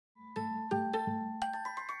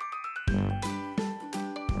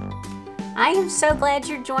I am so glad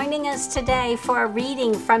you're joining us today for a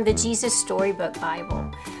reading from the Jesus Storybook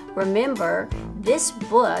Bible. Remember, this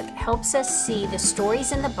book helps us see the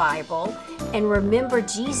stories in the Bible and remember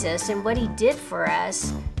Jesus and what he did for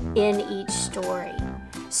us in each story.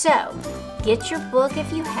 So, get your book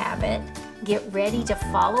if you have it, get ready to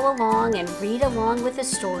follow along and read along with the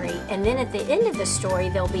story, and then at the end of the story,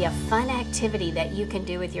 there'll be a fun activity that you can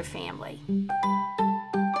do with your family.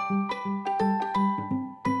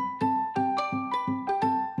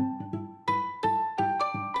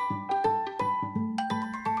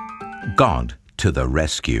 God to the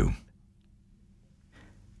rescue.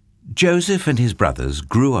 Joseph and his brothers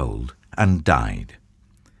grew old and died.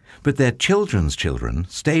 But their children's children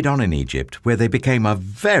stayed on in Egypt, where they became a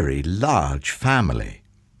very large family.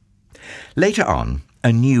 Later on,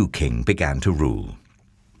 a new king began to rule.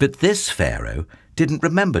 But this Pharaoh didn't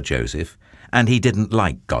remember Joseph, and he didn't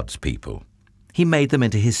like God's people. He made them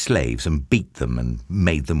into his slaves and beat them and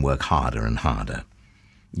made them work harder and harder.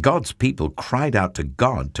 God's people cried out to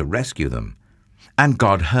God to rescue them, and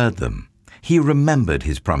God heard them. He remembered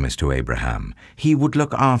his promise to Abraham. He would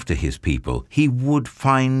look after his people. He would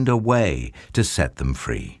find a way to set them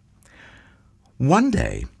free. One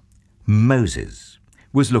day, Moses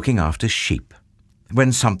was looking after sheep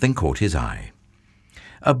when something caught his eye.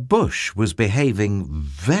 A bush was behaving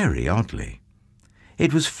very oddly.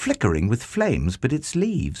 It was flickering with flames, but its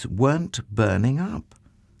leaves weren't burning up.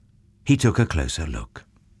 He took a closer look.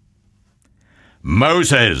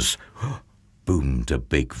 "Moses!" boomed a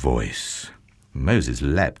big voice. Moses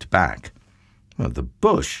leapt back. Well, the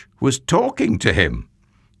bush was talking to him.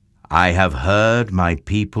 "I have heard my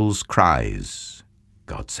people's cries,"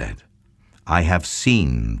 God said. "I have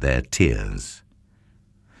seen their tears.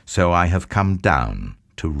 So I have come down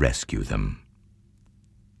to rescue them.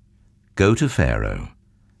 Go to Pharaoh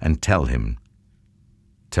and tell him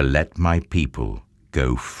to let my people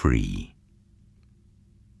go free."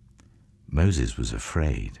 Moses was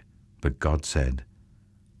afraid, but God said,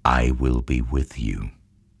 "I will be with you."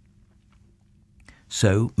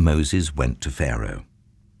 So Moses went to Pharaoh.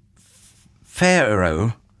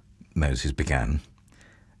 "Pharaoh," Moses began.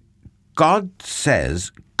 "God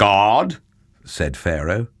says—" "God?" said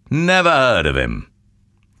Pharaoh. "Never heard of him."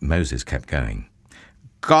 Moses kept going.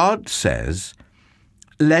 "God says,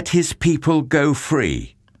 let his people go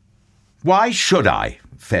free." "Why should I?"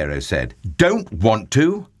 Pharaoh said. "Don't want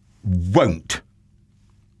to. Won't."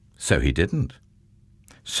 So he didn't.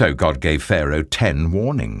 So God gave Pharaoh 10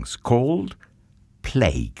 warnings, called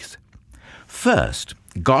plagues. First,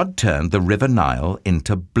 God turned the river Nile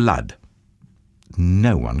into blood.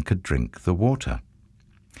 No one could drink the water.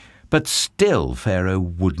 But still Pharaoh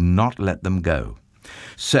would not let them go.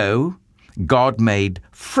 So God made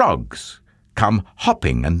frogs come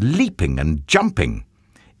hopping and leaping and jumping.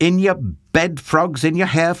 In your bed frogs, in your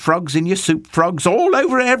hair frogs, in your soup frogs, all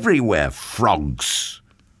over everywhere frogs.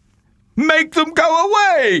 "Make them go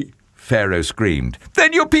away!" Pharaoh screamed.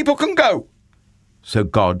 "Then your people can go." So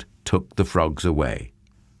God took the frogs away.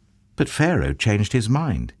 But Pharaoh changed his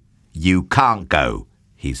mind. "You can't go,"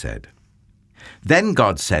 he said. Then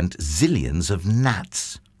God sent zillions of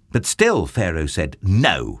gnats. But still Pharaoh said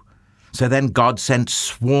no. So then God sent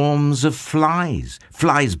swarms of flies,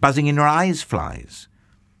 flies buzzing in your eyes, flies.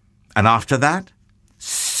 And after that,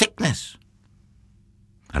 sickness,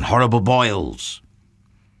 and horrible boils,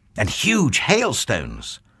 and huge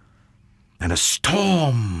hailstones, and a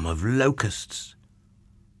storm of locusts.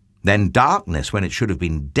 Then darkness when it should have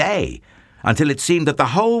been day, until it seemed that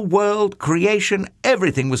the whole world, creation,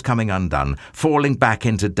 everything was coming undone, falling back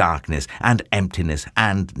into darkness and emptiness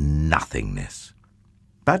and nothingness.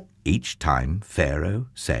 But each time Pharaoh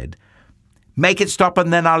said, "Make it stop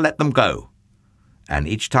and then I'll let them go." And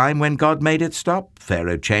each time when God made it stop,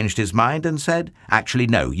 Pharaoh changed his mind and said, "Actually,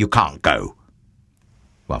 no, you can't go."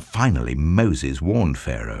 Well, finally Moses warned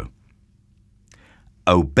Pharaoh,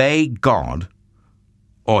 "Obey God,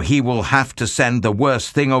 or he will have to send the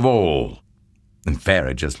worst thing of all." And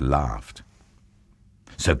Pharaoh just laughed.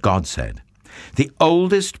 So God said, "The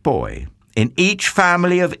oldest boy in each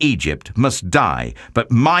family of Egypt must die, but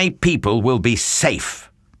my people will be safe."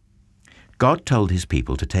 God told his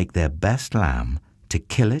people to take their best lamb, to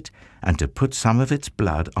kill it, and to put some of its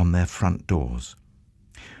blood on their front doors.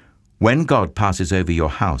 "When God passes over your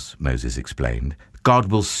house," Moses explained, "God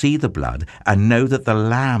will see the blood and know that the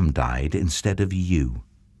lamb died instead of you."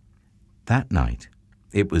 That night,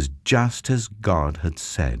 it was just as God had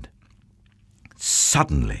said.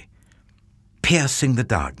 Suddenly, piercing the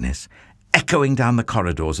darkness, echoing down the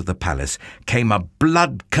corridors of the palace, came a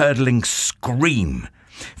blood-curdling scream.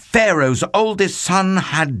 Pharaoh's oldest son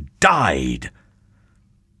had died.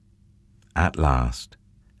 At last,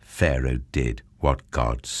 Pharaoh did what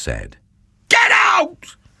God said. "Get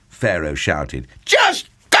out!" Pharaoh shouted. "Just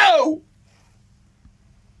go!"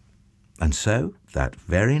 And so, that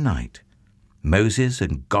very night, Moses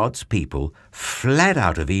and God's people fled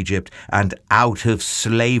out of Egypt and out of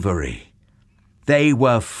slavery. They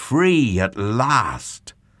were free at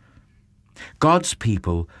last. God's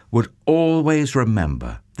people would always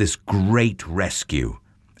remember this great rescue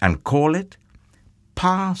and call it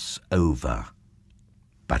Passover.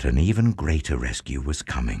 But an even greater rescue was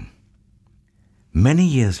coming. Many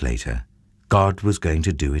years later, God was going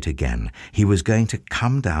to do it again. He was going to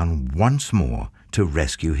come down once more to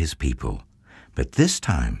rescue his people. But this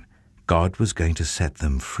time, God was going to set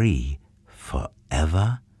them free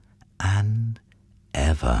forever and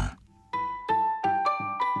ever.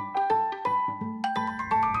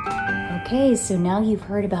 Okay, so now you've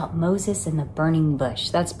heard about Moses and the burning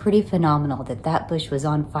bush. That's pretty phenomenal that that bush was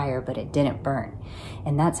on fire, but it didn't burn.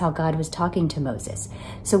 And that's how God was talking to Moses.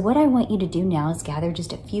 So what I want you to do now is gather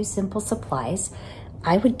just a few simple supplies.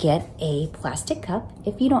 I would get a plastic cup.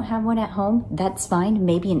 If you don't have one at home, that's fine.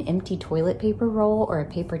 Maybe an empty toilet paper roll or a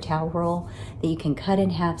paper towel roll that you can cut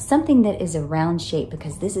in half, something that is a round shape,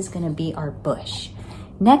 because this is going to be our bush.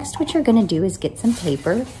 Next, what you're going to do is get some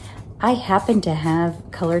paper. I happen to have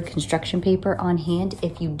colored construction paper on hand.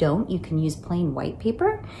 If you don't, you can use plain white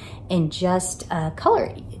paper and just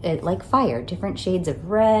color it like fire, different shades of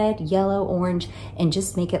red, yellow, orange, and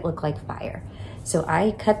just make it look like fire. So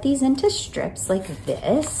I cut these into strips like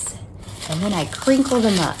this, and then I crinkle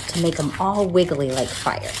them up to make them all wiggly like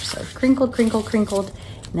fire. So crinkled, crinkled, crinkled,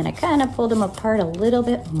 and then I kind of pulled them apart a little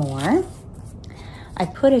bit more. I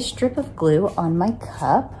put a strip of glue on my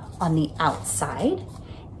cup on the outside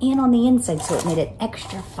and on the inside, so it made it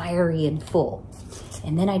extra fiery and full.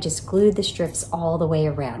 And then I just glued the strips all the way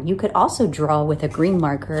around. You could also draw with a green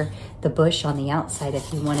marker the bush on the outside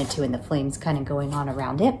if you wanted to, and the flames kind of going on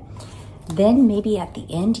around it. Then maybe at the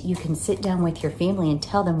end, you can sit down with your family and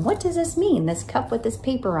tell them, what does this mean, this cup with this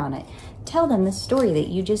paper on it? Tell them the story that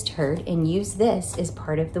you just heard and use this as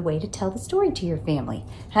part of the way to tell the story to your family.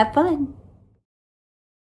 Have fun.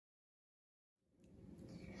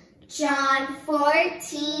 John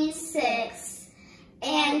 14:6.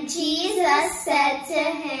 And Jesus said to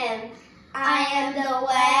him, I am the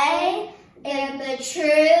way and the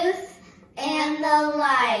truth and the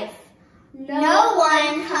life. No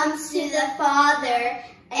one comes to the Father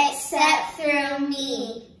except through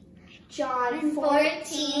me. John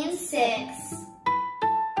 14:6.